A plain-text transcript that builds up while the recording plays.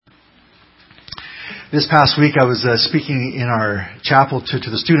This past week I was speaking in our chapel to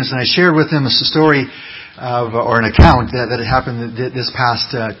the students, and I shared with them a story or an account that had happened this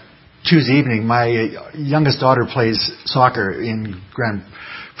past Tuesday evening. My youngest daughter plays soccer in Grand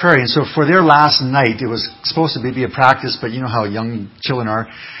Prairie, and so for their last night, it was supposed to be a practice, but you know how young children are.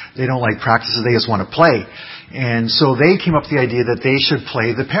 They don't like practices, they just want to play. And so they came up with the idea that they should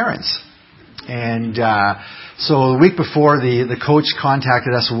play the parents. And so the week before, the coach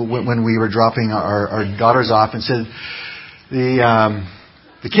contacted us when we were dropping our daughters off and said,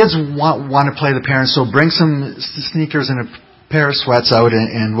 the kids want to play the parents, so bring some sneakers and a pair of sweats out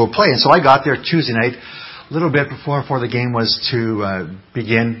and we'll play. And so I got there Tuesday night, a little bit before the game was to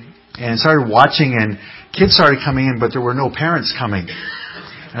begin, and started watching, and kids started coming in, but there were no parents coming.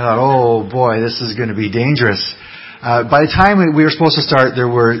 And I thought, oh boy, this is going to be dangerous. By the time we were supposed to start, there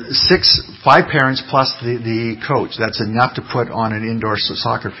were 5 parents plus the coach. That's enough to put on an indoor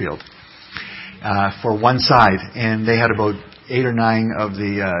soccer field for one side. And they had about 8 or 9 of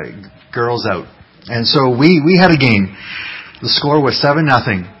the girls out. And so we had a game. The score was 7-0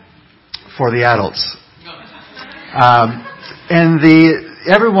 for the adults. And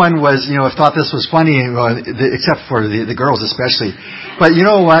everyone was, thought this was funny, except for the girls especially. But you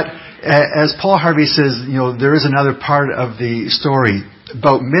know what? As Paul Harvey says, there is another part of the story.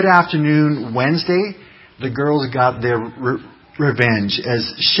 About mid-afternoon Wednesday, the girls got their revenge as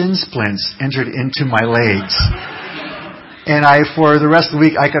shin splints entered into my legs. And for the rest of the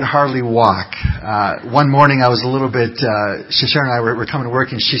week, I could hardly walk. One morning, I was a little bit, Sharon and I were coming to work,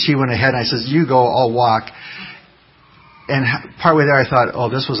 and she went ahead, and I says, you go, I'll walk. And partway there, I thought,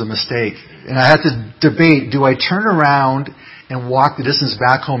 oh, this was a mistake. And I had to debate, do I turn around and walk the distance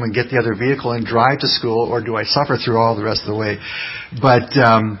back home and get the other vehicle and drive to school, or do I suffer through all the rest of the way? But,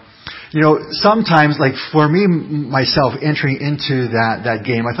 sometimes, like for me, myself, entering into that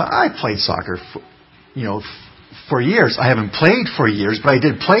game, I thought, I played soccer, for years. I haven't played for years, but I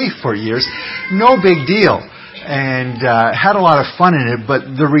did play for years. No big deal. And had a lot of fun in it, but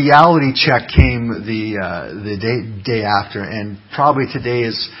the reality check came the day after, and probably today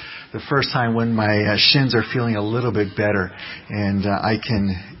is the first time when my shins are feeling a little bit better, and I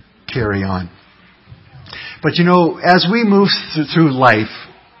can carry on. But as we move through life,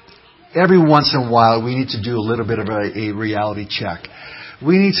 every once in a while we need to do a little bit of a reality check.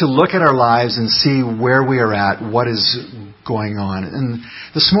 We need to look at our lives and see where we are at, what is going on. And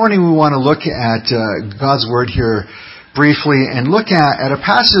this morning we want to look at God's Word here briefly and look at a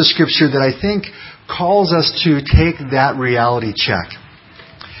passage of Scripture that I think calls us to take that reality check.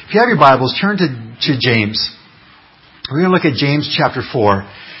 If you have your Bibles, turn to James. We're going to look at James chapter 4,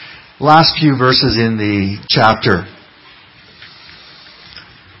 last few verses in the chapter.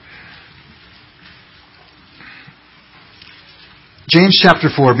 James chapter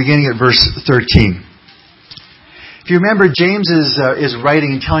 4, beginning at verse 13. If you remember, James is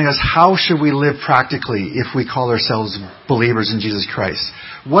writing and telling us how should we live practically if we call ourselves believers in Jesus Christ.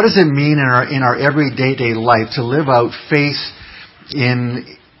 What does it mean in our everyday life to live out faith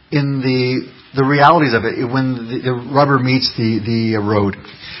in the realities of it when the rubber meets the road?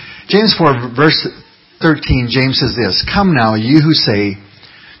 James 4, verse 13, James says this, "Come now, you who say,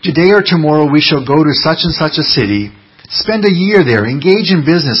 today or tomorrow we shall go to such and such a city, spend a year there, engage in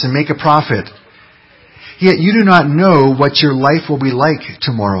business, and make a profit. Yet you do not know what your life will be like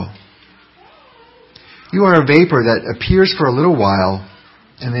tomorrow. You are a vapor that appears for a little while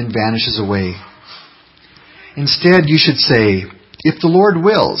and then vanishes away. Instead, you should say, if the Lord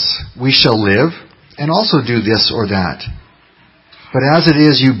wills, we shall live and also do this or that. But as it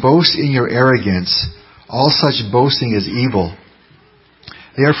is, you boast in your arrogance. All such boasting is evil.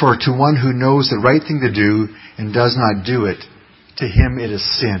 Therefore, to one who knows the right thing to do and does not do it, to him it is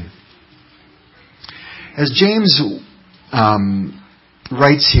sin." As James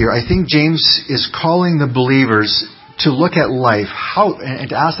writes here, I think James is calling the believers to look at life and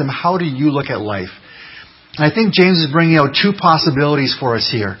to ask them, how do you look at life? And I think James is bringing out 2 possibilities for us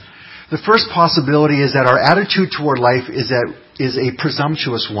here. The first possibility is that our attitude toward life is a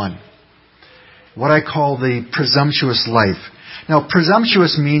presumptuous one. What I call the presumptuous life. Now,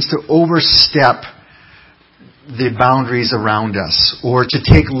 presumptuous means to overstep the boundaries around us, or to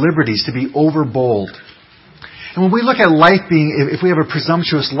take liberties, to be overbold. And when we look at life if we have a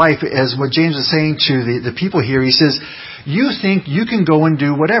presumptuous life, as what James is saying to the people here, he says, you think you can go and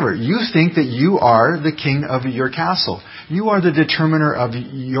do whatever. You think that you are the king of your castle. You are the determiner of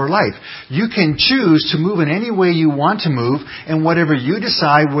your life. You can choose to move in any way you want to move, and whatever you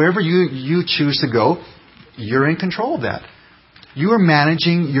decide, wherever you choose to go, you're in control of that. You are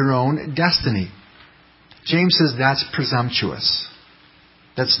managing your own destiny. James says that's presumptuous.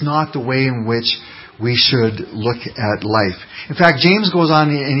 That's not the way in which we should look at life. In fact, James goes on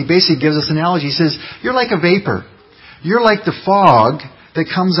and he basically gives us an analogy. He says, you're like a vapor. You're like the fog that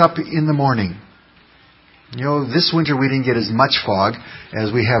comes up in the morning. This winter we didn't get as much fog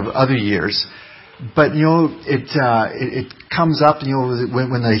as we have other years. But, it comes up,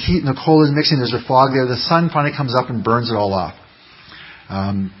 when the heat and the cold is mixing, there's a fog there. The sun finally comes up and burns it all off.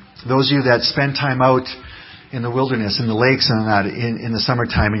 Those of you that spend time out in the wilderness, in the lakes and that, in the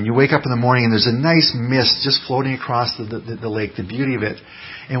summertime, and you wake up in the morning and there's a nice mist just floating across the lake, the beauty of it.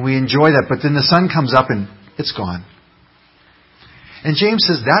 And we enjoy that. But then the sun comes up and it's gone. And James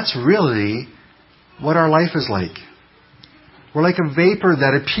says that's really what our life is like. We're like a vapor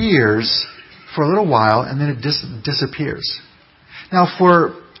that appears for a little while and then it disappears. Now,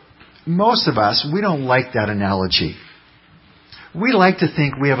 for most of us, we don't like that analogy. We like to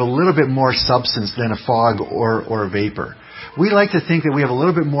think we have a little bit more substance than a fog or a vapor. We like to think that we have a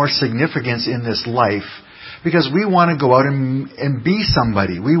little bit more significance in this life because we want to go out and be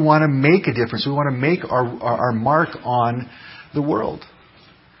somebody. We want to make a difference. We want to make our mark on the world.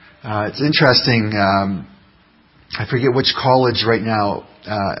 It's interesting. I forget which college right now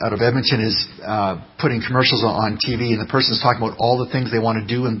out of Edmonton is putting commercials on TV, and the person's talking about all the things they want to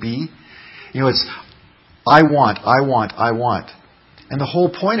do and be. It's I want. And the whole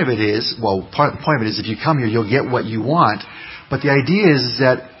point of it is, if you come here, you'll get what you want. But the idea is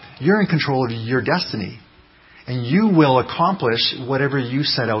that you're in control of your destiny, and you will accomplish whatever you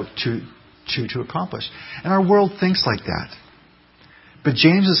set out to accomplish. And our world thinks like that. But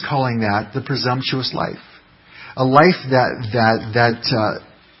James is calling that the presumptuous life. A life that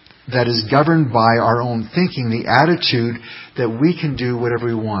is governed by our own thinking, the attitude that we can do whatever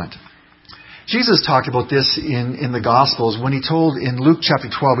we want. Jesus talked about this in the Gospels when he told, in Luke chapter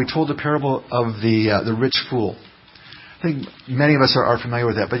 12, he told the parable of the rich fool. I think many of us are familiar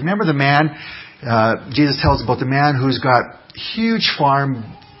with that. But remember the man, Jesus tells about the man who's got huge farm,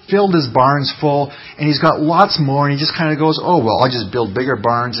 filled his barns full, and he's got lots more, and he just kind of goes, I'll just build bigger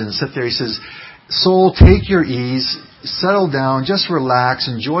barns and sit there. He says, soul, take your ease, settle down, just relax,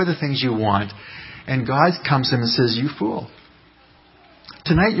 enjoy the things you want. And God comes to him and says, you fool.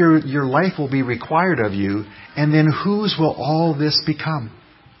 Tonight your life will be required of you, and then whose will all this become?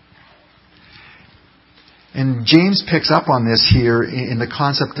 And James picks up on this here in the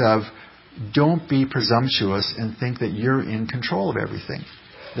concept of don't be presumptuous and think that you're in control of everything.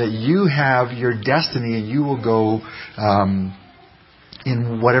 That you have your destiny and you will go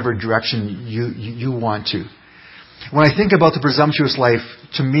in whatever direction you want to. When I think about the presumptuous life,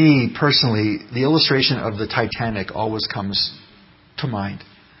 to me personally, the illustration of the Titanic always comes to mind.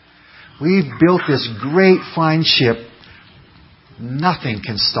 We've built this great fine ship. Nothing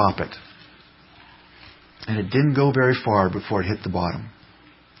can stop it. And it didn't go very far before it hit the bottom.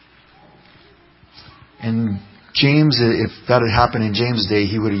 And James, if that had happened in James' day,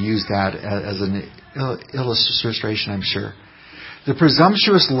 he would have used that as an illustration, I'm sure. The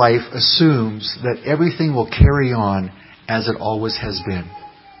presumptuous life assumes that everything will carry on as it always has been.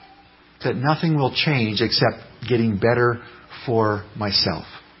 That nothing will change except getting better for myself.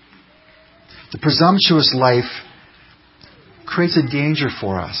 The presumptuous life creates a danger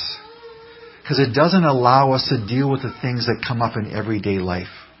for us because it doesn't allow us to deal with the things that come up in everyday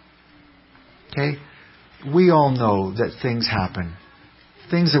life. Okay? We all know that things happen.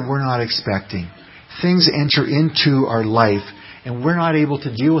 Things that we're not expecting. Things enter into our life, and we're not able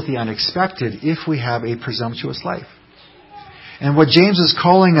to deal with the unexpected if we have a presumptuous life. And what James is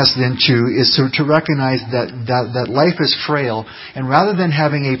calling us then to is to recognize that life is frail, and rather than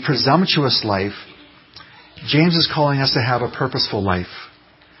having a presumptuous life, James is calling us to have a purposeful life.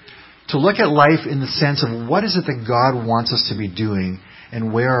 To look at life in the sense of what is it that God wants us to be doing,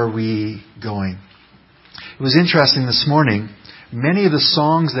 and where are we going? It was interesting this morning, many of the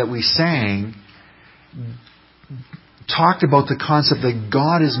songs that we sang talked about the concept that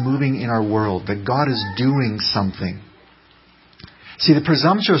God is moving in our world, that God is doing something. See, the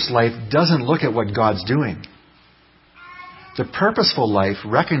presumptuous life doesn't look at what God's doing. The purposeful life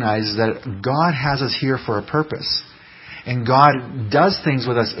recognizes that God has us here for a purpose. And God does things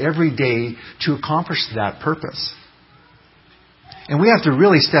with us every day to accomplish that purpose. And we have to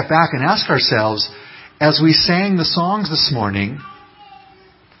really step back and ask ourselves, as we sang the songs this morning,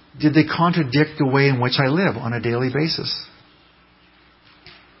 did they contradict the way in which I live on a daily basis?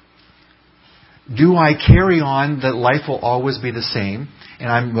 Do I carry on that life will always be the same?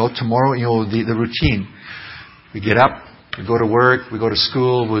 And tomorrow, the routine. We get up, we go to work, we go to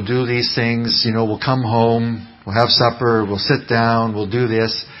school, we'll do these things, we'll come home, we'll have supper, we'll sit down, we'll do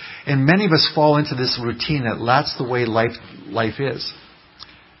this. And many of us fall into this routine that's the way life is.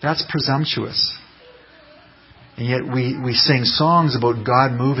 That's presumptuous. And yet we sing songs about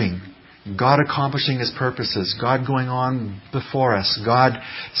God moving, God accomplishing His purposes, God going on before us, God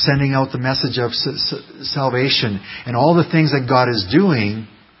sending out the message of salvation, and all the things that God is doing.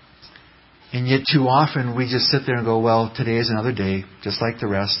 And yet too often we just sit there and go, well, today is another day, just like the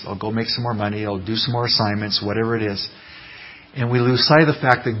rest. I'll go make some more money, I'll do some more assignments, whatever it is. And we lose sight of the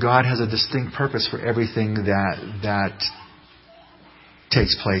fact that God has a distinct purpose for everything that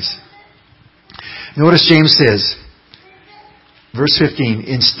takes place. Notice James says, verse 15,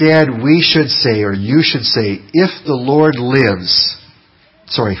 instead we should say, or you should say, if the Lord wills,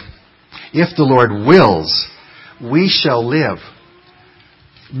 we shall live.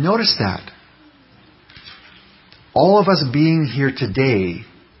 Notice that. All of us being here today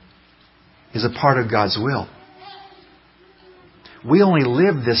is a part of God's will. We only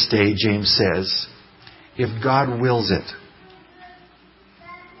live this day, James says, if God wills it.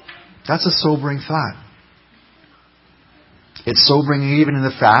 That's a sobering thought. It's sobering even in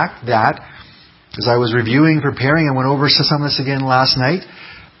the fact that, as I was reviewing, preparing, and went over some of this again last night,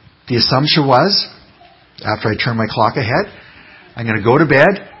 the assumption was, after I turn my clock ahead, I'm going to go to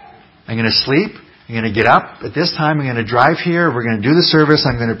bed, I'm going to sleep, I'm going to get up at this time, I'm going to drive here, we're going to do the service,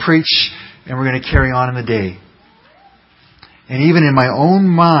 I'm going to preach, and we're going to carry on in the day. And even in my own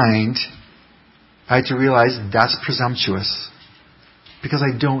mind, I had to realize that's presumptuous. Because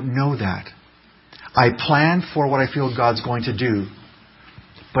I don't know that. I plan for what I feel God's going to do.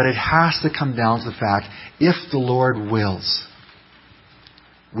 But it has to come down to the fact, if the Lord wills,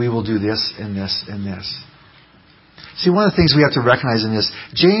 we will do this and this and this. See, one of the things we have to recognize in this,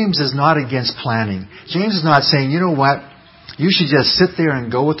 James is not against planning. James is not saying, you know what, you should just sit there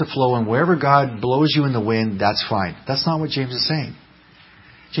and go with the flow, and wherever God blows you in the wind, that's fine. That's not what James is saying.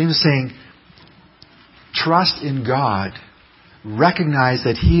 James is saying, trust in God. Recognize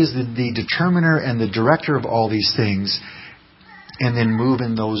that He is the determiner and the director of all these things, and then move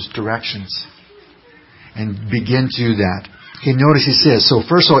in those directions. And begin to do that. Okay, notice he says, so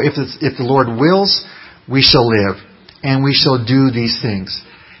first of all, if the Lord wills, we shall live, and we shall do these things.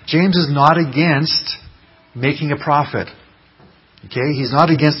 James is not against making a profit. Okay, he's not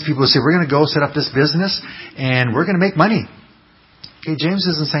against people who say, we're going to go set up this business, and we're going to make money. Okay, James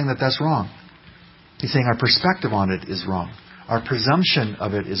isn't saying that that's wrong. He's saying our perspective on it is wrong. Our presumption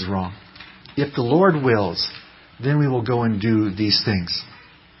of it is wrong. If the Lord wills, then we will go and do these things.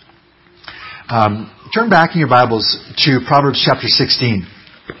 Turn back in your Bibles to Proverbs chapter 16.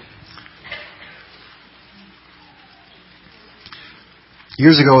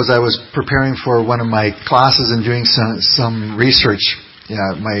 Years ago, as I was preparing for one of my classes and doing some research,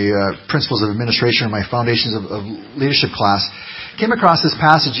 my Principles of Administration or my Foundations of Leadership class, came across this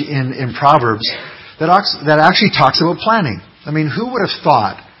passage in Proverbs that actually talks about planning. I mean, who would have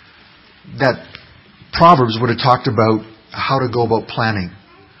thought that Proverbs would have talked about how to go about planning?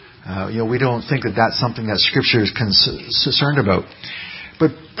 We don't think that that's something that Scripture is concerned about.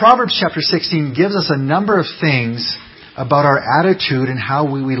 But Proverbs chapter 16 gives us a number of things about our attitude and how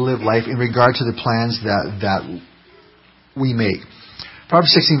we live life in regard to the plans that we make.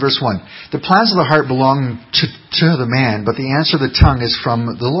 Proverbs 16 verse 1. The plans of the heart belong to the man, but the answer of the tongue is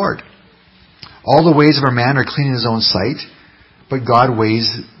from the Lord. All the ways of a man are clean in his own sight, but God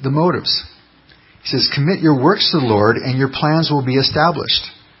weighs the motives. He says, commit your works to the Lord, and your plans will be established.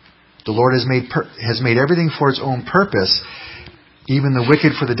 The Lord has made everything for its own purpose, even the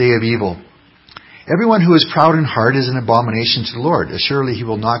wicked for the day of evil. Everyone who is proud in heart is an abomination to the Lord. Assuredly, he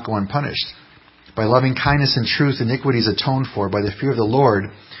will not go unpunished. By loving kindness and truth, iniquity is atoned for. By the fear of the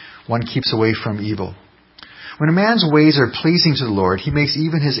Lord, one keeps away from evil. When a man's ways are pleasing to the Lord, he makes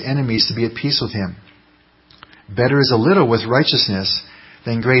even his enemies to be at peace with him. Better is a little with righteousness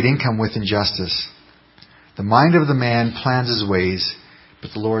than great income with injustice. The mind of the man plans his ways,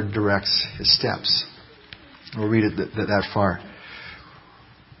 but the Lord directs his steps. We'll read it that far.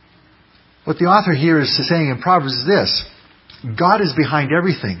 What the author here is saying in Proverbs is this: God is behind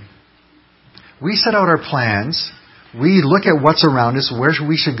everything. We set out our plans, we look at what's around us, where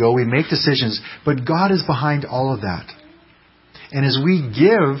we should go, we make decisions, but God is behind all of that. And as we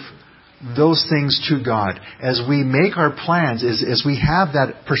give those things to God, as we make our plans, as we have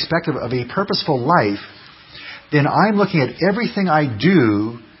that perspective of a purposeful life, then I'm looking at everything I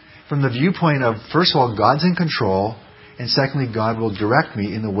do from the viewpoint of, first of all, God's in control, and secondly, God will direct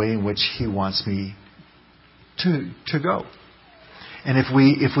me in the way in which He wants me to go. And if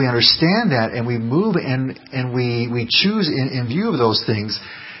we understand that and we move and we choose in view of those things,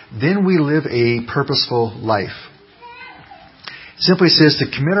 then we live a purposeful life. It simply says to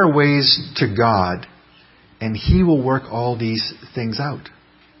commit our ways to God, and He will work all these things out.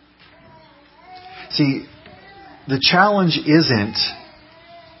 See, the challenge isn't,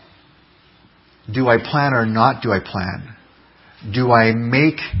 do I plan or not do I plan? Do I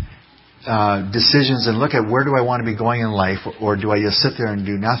make decisions and look at where do I want to be going in life, or do I just sit there and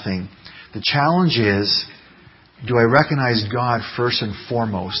do nothing? The challenge is, do I recognize God first and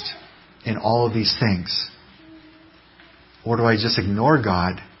foremost in all of these things? Or do I just ignore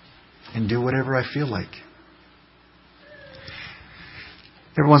God and do whatever I feel like?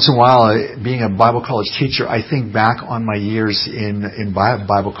 Every once in a while, being a Bible college teacher, I think back on my years in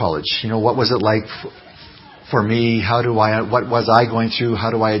Bible college. What was it like for me? What was I going through?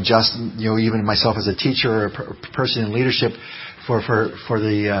 How do I adjust, even myself as a teacher or a person in leadership for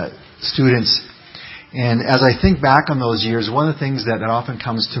the students? And as I think back on those years, one of the things that often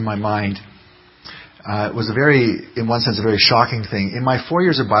comes to my mind was in one sense, a very shocking thing. In my 4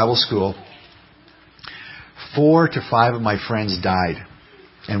 years of Bible school, 4 to 5 of my friends died.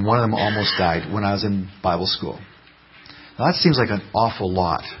 And one of them almost died when I was in Bible school. Now that seems like an awful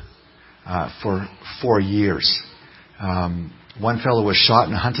lot for 4 years. One fellow was shot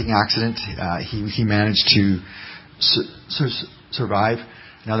in a hunting accident. He managed to survive.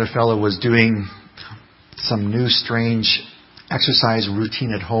 Another fellow was doing some new strange exercise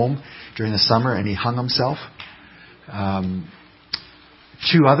routine at home during the summer, and he hung himself.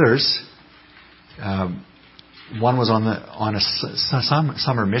 2 others. One was on a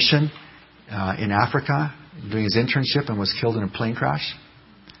summer mission in Africa, doing his internship, and was killed in a plane crash.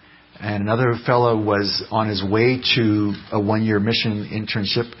 And another fellow was on his way to a 1-year mission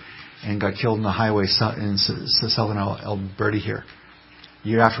internship and got killed on the highway in southern Alberta here. A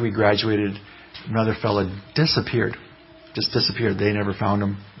year after we graduated, another fellow disappeared. Just disappeared. They never found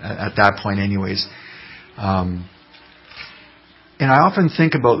him at that point anyways. And I often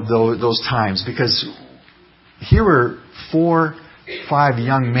think about those times, because here were 4, 5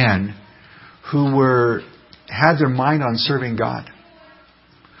 young men who had their mind on serving God,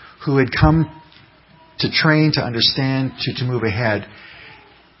 who had come to train, to understand, to move ahead.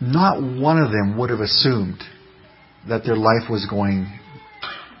 Not one of them would have assumed that their life was going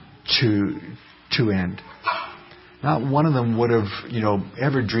to end. Not one of them would have,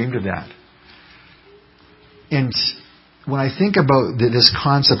 ever dreamed of that. And when I think about this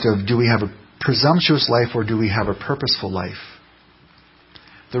concept of, do we have a presumptuous life or do we have a purposeful life?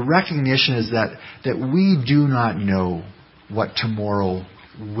 The recognition is that we do not know what tomorrow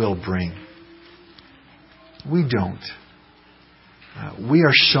will bring. We don't. We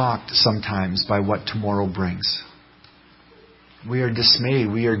are shocked sometimes by what tomorrow brings. We are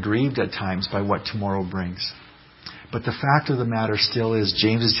dismayed. We are grieved at times by what tomorrow brings. But the fact of the matter still is,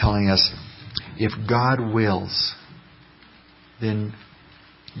 James is telling us, if God wills, then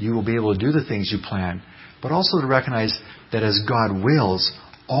you will be able to do the things you plan. But also to recognize that as God wills,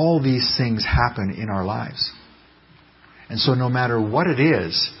 all these things happen in our lives. And so no matter what it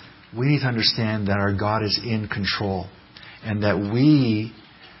is, we need to understand that our God is in control. And that we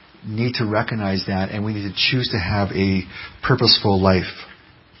need to recognize that, and we need to choose to have a purposeful life.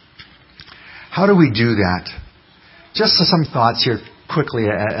 How do we do that? Just some thoughts here quickly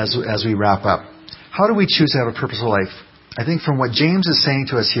as we wrap up. How do we choose to have a purposeful life? I think from what James is saying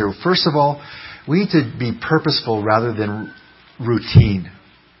to us here, first of all, we need to be purposeful rather than routine.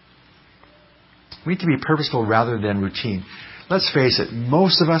 We need to be purposeful rather than routine. Let's face it,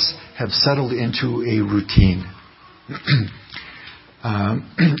 most of us have settled into a routine.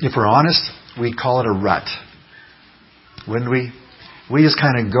 If we're honest, we'd call it a rut. Wouldn't we? We just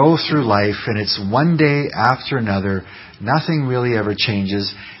kind of go through life, and it's one day after another. Nothing really ever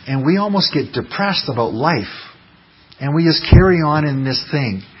changes. And we almost get depressed about life. And we just carry on in this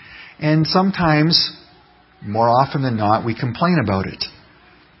thing. And sometimes, more often than not, we complain about it.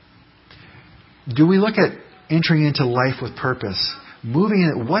 Do we look at entering into life with purpose? Moving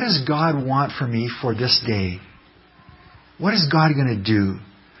in, what does God want for me for this day? What is God going to do?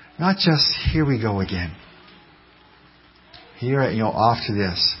 Not just, here we go again. Here, off to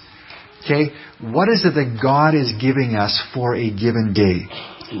this. Okay? What is it that God is giving us for a given day?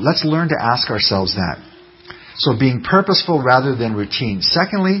 Let's learn to ask ourselves that. So being purposeful rather than routine.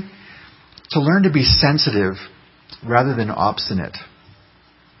 Secondly, to learn to be sensitive rather than obstinate.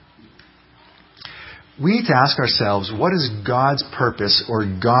 We need to ask ourselves, what is God's purpose or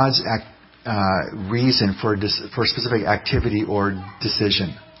God's reason for a specific activity or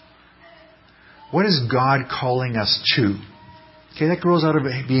decision? What is God calling us to? Okay, that grows out of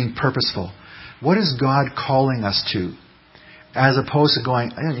being purposeful. What is God calling us to? As opposed to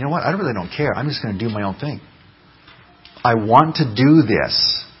going, you know what, I really don't care. I'm just going to do my own thing. I want to do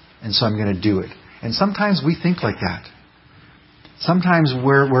this, and so I'm going to do it. And sometimes we think like that. Sometimes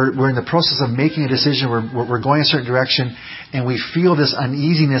we're in the process of making a decision, we're going a certain direction, and we feel this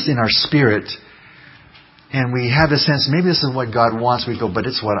uneasiness in our spirit, and we have the sense, maybe this is what God wants. We go, but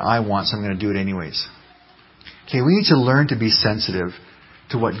it's what I want, so I'm going to do it anyways. Okay, we need to learn to be sensitive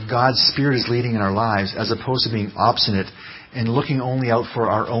to what God's Spirit is leading in our lives, as opposed to being obstinate and looking only out for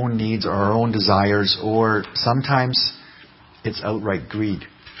our own needs or our own desires, or sometimes it's outright greed.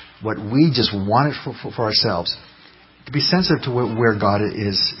 What we just want it for ourselves. To be sensitive to where God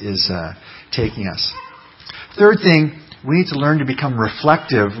is taking us. Third thing, we need to learn to become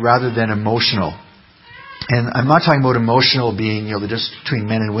reflective rather than emotional. And I'm not talking about emotional being, the difference between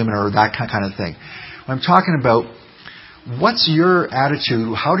men and women or that kind of thing. I'm talking about, what's your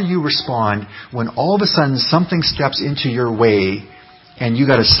attitude? How do you respond when all of a sudden something steps into your way and you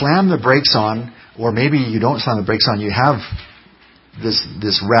got to slam the brakes on, or maybe you don't slam the brakes on, you have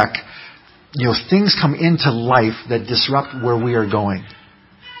this wreck. Things come into life that disrupt where we are going.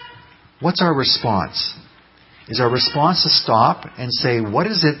 What's our response? Is our response to stop and say, what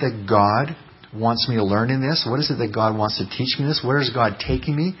is it that God wants me to learn in this? What is it that God wants to teach me this? Where is God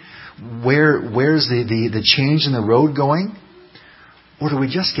taking me? Where's the change in the road going? Or do we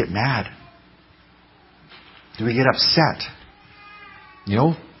just get mad? Do we get upset?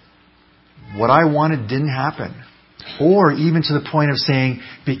 What I wanted didn't happen. Or even to the point of saying,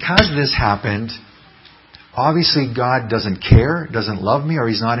 because this happened, obviously God doesn't care, doesn't love me, or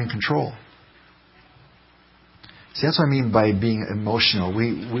He's not in control. See, that's what I mean by being emotional.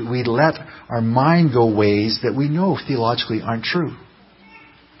 We let our mind go ways that we know theologically aren't true.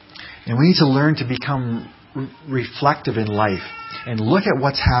 And we need to learn to become reflective in life and look at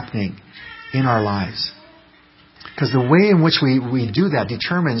what's happening in our lives. Because the way in which we do that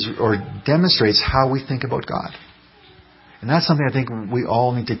determines or demonstrates how we think about God. And that's something I think we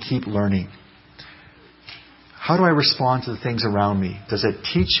all need to keep learning. How do I respond to the things around me? Does it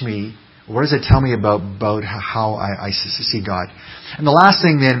teach me, what does it tell me about how I see God? And the last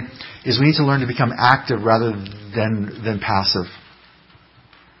thing then is we need to learn to become active rather than passive.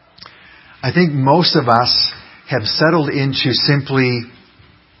 I think most of us have settled into simply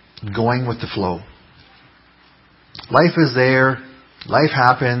going with the flow. Life is there. Life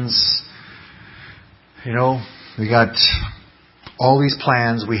happens. We got all these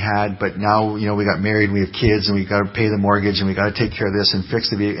plans we had, but now, we got married, we have kids, and we got to pay the mortgage, and we got to take care of this and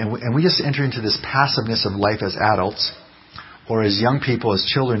fix the vehicle. And we just enter into this passiveness of life as adults, or as young people, as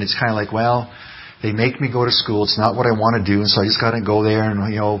children. It's kind of like, well, they make me go to school. It's not what I want to do, and so I just got to go there, and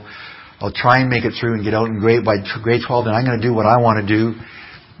I'll try and make it through and get out in grade 12, and I'm going to do what I want to do.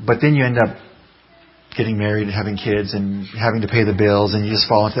 But then you end up getting married and having kids and having to pay the bills, and you just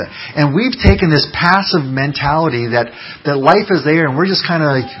fall into that. And we've taken this passive mentality that life is there and we're just kind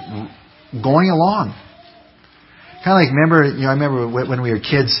of like going along. Kind of like, I remember when we were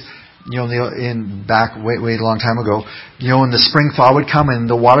kids, in back way a long time ago, when the spring thaw would come and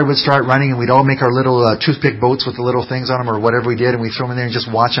the water would start running, and we'd all make our little toothpick boats with the little things on them or whatever we did, and we'd throw them in there and just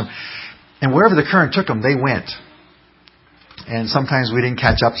watch them. And wherever the current took them, they went. And sometimes we didn't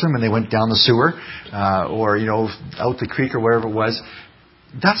catch up to them and they went down the sewer or, out the creek or wherever it was.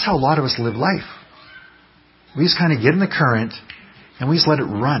 That's how a lot of us live life. We just kind of get in the current and we just let it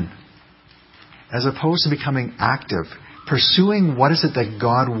run. As opposed to becoming active, pursuing what is it that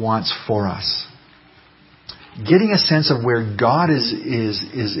God wants for us. Getting a sense of where God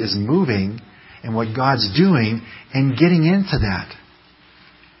is moving and what God's doing and getting into that.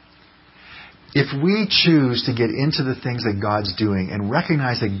 If we choose to get into the things that God's doing and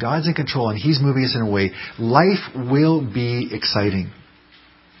recognize that God's in control and He's moving us in a way, life will be exciting.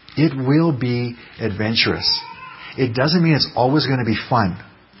 It will be adventurous. It doesn't mean it's always going to be fun.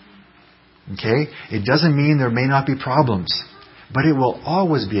 Okay? It doesn't mean there may not be problems. But it will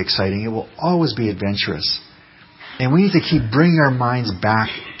always be exciting. It will always be adventurous. And we need to keep bringing our minds back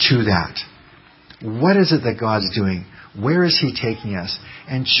to that. What is it that God's doing? Where is He taking us?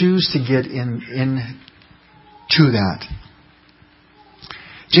 And choose to get in to that.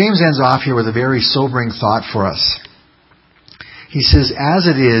 James ends off here with a very sobering thought for us. He says, as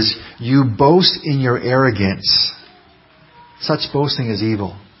it is, you boast in your arrogance. Such boasting is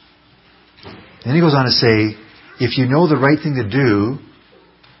evil. Then he goes on to say, if you know the right thing to do,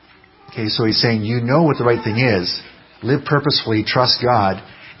 okay, so he's saying you know what the right thing is, live purposefully, trust God,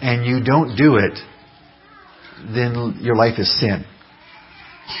 and you don't do it, then your life is sin.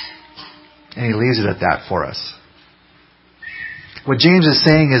 And he leaves it at that for us. What James is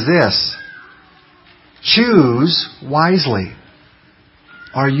saying is this: choose wisely.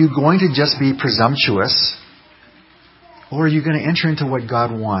 Are you going to just be presumptuous, or are you going to enter into what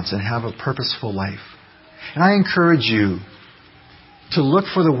God wants and have a purposeful life? And I encourage you to look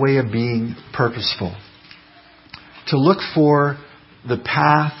for the way of being purposeful, to look for the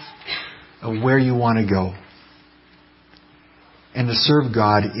path of where you want to go, and to serve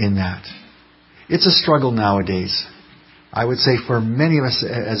God in that. It's a struggle nowadays. I would say for many of us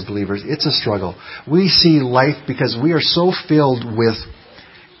as believers, it's a struggle. We see life because we are so filled with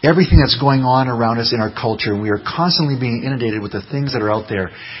everything that's going on around us in our culture. We are constantly being inundated with the things that are out there.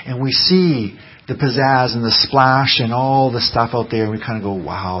 And we see the pizzazz and the splash and all the stuff out there, and we kind of go,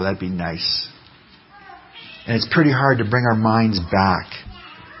 wow, that'd be nice. And it's pretty hard to bring our minds back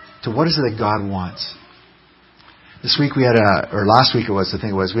to what is it that God wants. This week we had last week we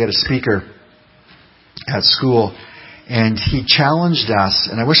had a speaker at school, and he challenged us,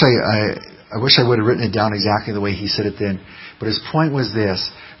 and I wish I would have written it down exactly the way he said it then, but his point was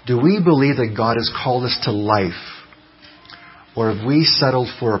this: do we believe that God has called us to life, or have we settled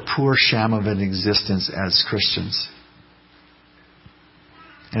for a poor sham of an existence as Christians?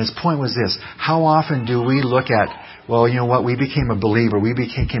 And his point was this: how often do we look at, well, you know what, we became a believer, we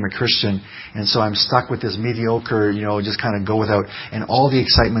became a Christian, and so I'm stuck with this mediocre, just kind of go without, and all the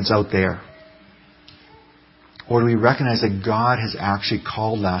excitement's out there. Or do we recognize that God has actually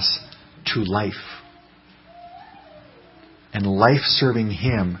called us to life? And life serving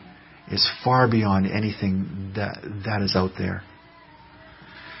Him is far beyond anything that is out there.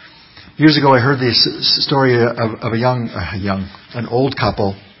 Years ago I heard this story of an old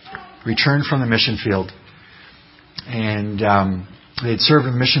couple returned from the mission field. And they'd served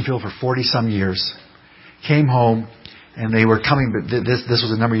in the mission field for 40 some years. Came home, and they were coming, this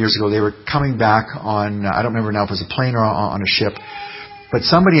was a number of years ago, they were coming back on, I don't remember now if it was a plane or on a ship, but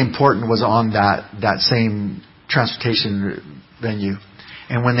somebody important was on that same transportation venue.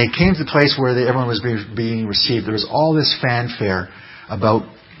 And when they came to the place where everyone was being received, there was all this fanfare about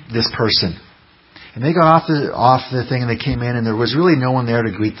this person. And they got off the thing, and they came in, and there was really no one there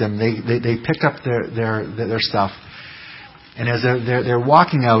to greet them. They picked up their stuff. And as they're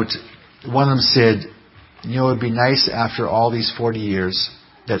walking out, one of them said, it'd be nice after all these 40 years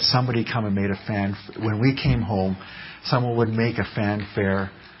that somebody come and made when we came home, someone would make a fanfare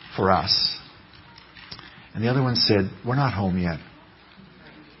for us. And the other one said, we're not home yet.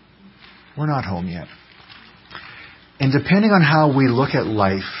 We're not home yet. And depending on how we look at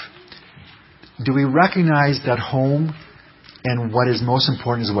life, do we recognize that home and what is most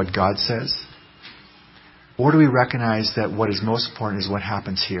important is what God says? Or do we recognize that what is most important is what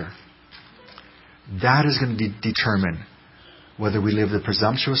happens here? That is going to determine whether we live the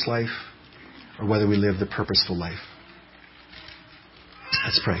presumptuous life or whether we live the purposeful life.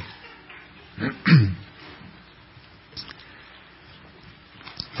 Let's pray.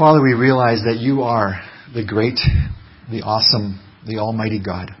 Father, we realize that you are the great, the awesome, the almighty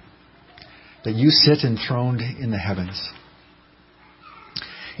God. That you sit enthroned in the heavens.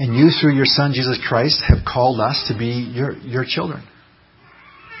 And you, through your Son, Jesus Christ, have called us to be your children.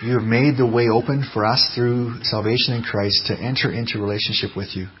 You have made the way open for us through salvation in Christ to enter into relationship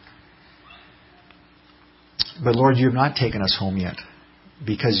with you. But Lord, you have not taken us home yet,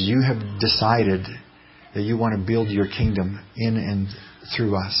 because you have decided that you want to build your kingdom in and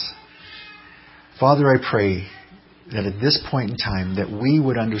through us. Father, I pray that at this point in time that we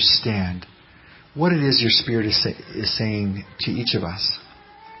would understand what it is your Spirit is saying to each of us.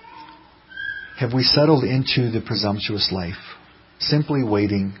 Have we settled into the presumptuous life, simply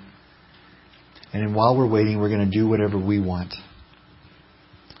waiting, and while we're waiting, we're going to do whatever we want?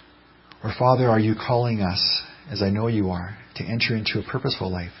 Or Father, are you calling us, as I know you are, to enter into a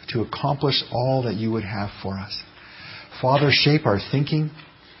purposeful life, to accomplish all that you would have for us? Father, shape our thinking,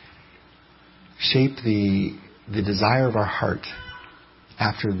 shape the desire of our heart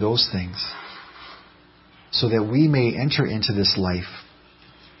after those things, so that we may enter into this life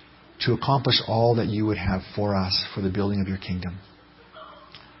to accomplish all that you would have for us for the building of your kingdom.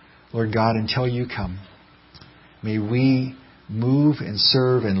 Lord God, until you come, may we move and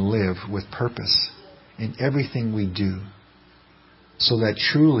serve and live with purpose in everything we do, so that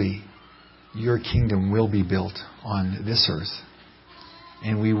truly your kingdom will be built on this earth,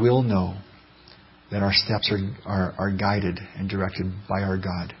 and we will know that our steps are guided and directed by our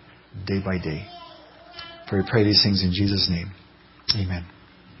God day by day. For we pray these things in Jesus' name. Amen.